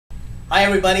Hi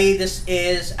everybody, this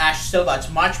is Silva. It's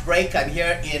March break. I'm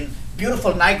here in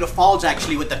beautiful Niagara Falls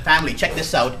actually with the family. Check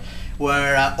this out.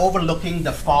 We're overlooking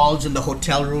the falls in the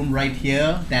hotel room right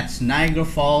here. That's Niagara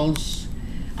Falls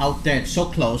out there. It's so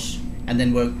close. And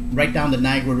then we're right down the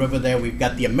Niagara River there. We've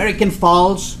got the American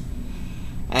Falls.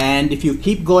 And if you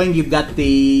keep going, you've got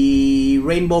the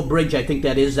Rainbow Bridge, I think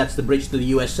that's the bridge to the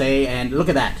USA. And look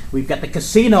at that. We've got the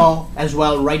casino as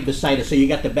well right beside us. So you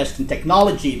got the best in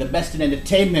technology, the best in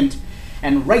entertainment.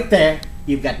 And right there,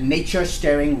 you've got nature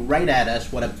staring right at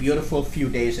us. What a beautiful few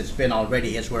days it's been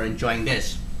already as we're enjoying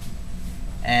this.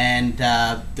 And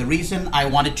the reason I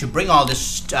wanted to bring all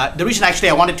this, the reason actually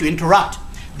I wanted to interrupt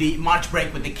the March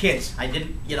break with the kids, I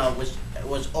didn't, it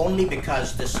was only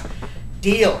because this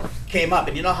deal came up.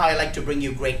 And you know how I like to bring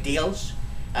you great deals?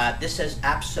 This is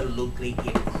absolutely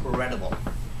incredible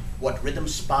what Rhythm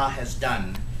Spa has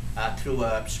done through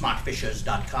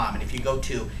smartfishers.com. And if you go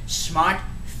to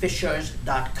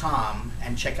smartfishers.com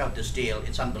and check out this deal,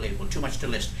 it's unbelievable. Too much to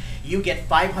list. You get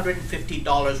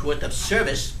 $550 worth of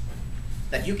service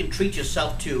that you can treat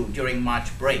yourself to during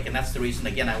March break. And that's the reason,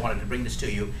 again, I wanted to bring this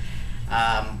to you.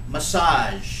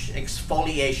 Massage,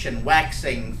 exfoliation,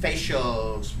 waxing,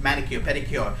 facials, manicure,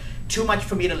 pedicure. Too much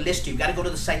for me to list. You've got to go to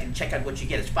the site and check out what you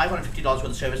get. It's $550 worth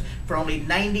of service for only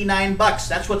 99 bucks.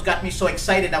 That's what got me so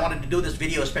excited. I wanted to do this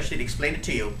video especially to explain it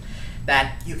to you,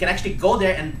 that you can actually go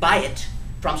there and buy it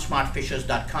from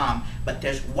smartfishers.com. But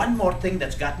there's one more thing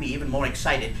that's got me even more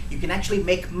excited. You can actually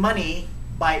make money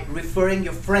by referring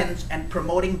your friends and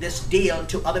promoting this deal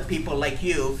to other people like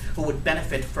you who would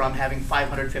benefit from having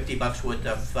 $550 worth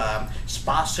of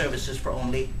spa services for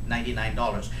only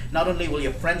 $99. Not only will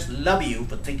your friends love you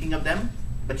for thinking of them,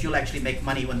 but you'll actually make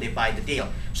money when they buy the deal.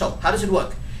 So how does it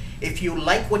work? If you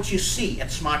like what you see at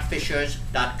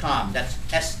smartfishers.com, that's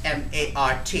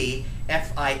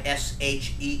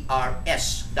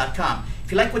smartfishers.com.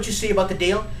 If you like what you see about the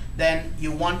deal, then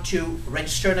you want to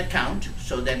register an account.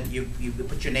 So then you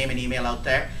put your name and email out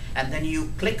there, and then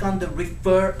you click on the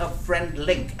refer a friend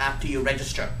link after you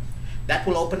register. That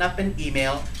will open up an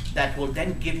email that will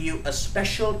then give you a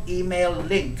special email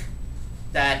link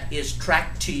that is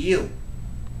tracked to you.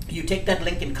 You take that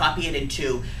link and copy it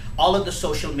into all of the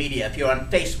social media. If you're on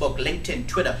Facebook, LinkedIn,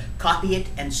 Twitter, copy it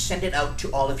and send it out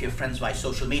to all of your friends via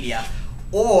social media.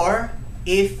 Or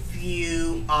if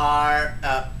you are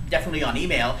definitely on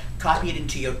email, copy it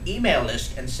into your email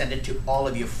list and send it to all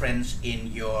of your friends in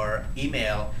your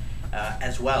email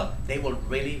as well. They will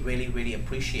really, really, really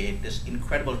appreciate this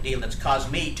incredible deal that's caused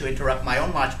me to interrupt my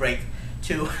own March break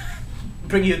to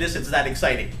bring you this. It's that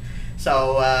exciting.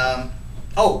 So,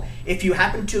 oh, if you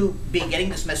happen to be getting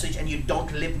this message and you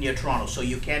don't live near Toronto, so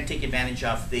you can take advantage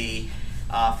of the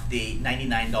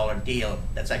 $99 deal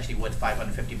that's actually worth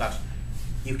 $550,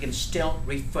 you can still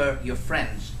refer your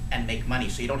friends and make money.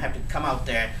 So you don't have to come out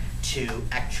there to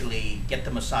actually get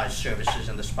the massage services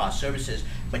and the spa services,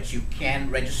 but you can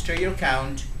register your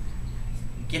account,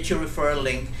 get your referral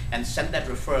link, and send that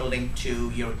referral link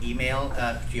to your email,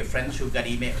 to your friends who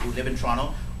live in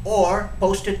Toronto, or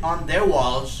post it on their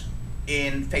walls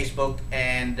in Facebook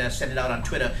and send it out on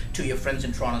Twitter to your friends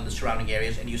in Toronto and the surrounding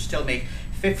areas, and you still make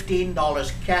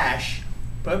 $15 cash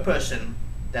per person.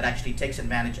 That actually takes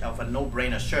advantage of a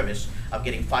no-brainer service of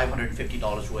getting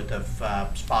 $550 worth of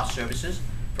spa services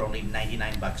for only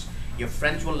 99 bucks. Your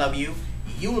friends will love you.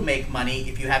 You will make money.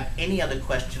 If you have any other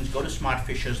questions, go to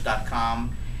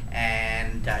smartfishers.com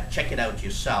and check it out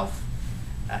yourself.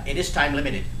 It is time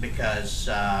limited because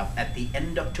at the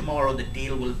end of tomorrow, the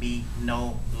deal will be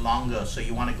no longer. So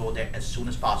you want to go there as soon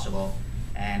as possible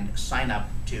and sign up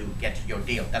to get your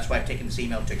deal. That's why I've taken this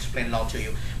email to explain it all to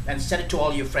you and send it to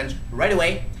all your friends right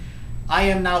away. I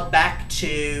am now back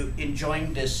to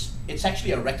enjoying this. It's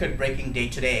actually a record-breaking day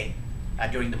today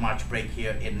during the March break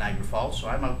here in Niagara Falls. So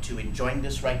I'm out to enjoying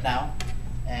this right now.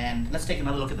 And let's take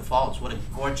another look at the falls. What a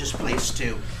gorgeous place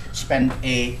to spend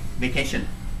a vacation.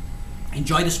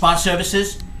 Enjoy the spa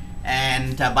services,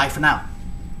 and bye for now.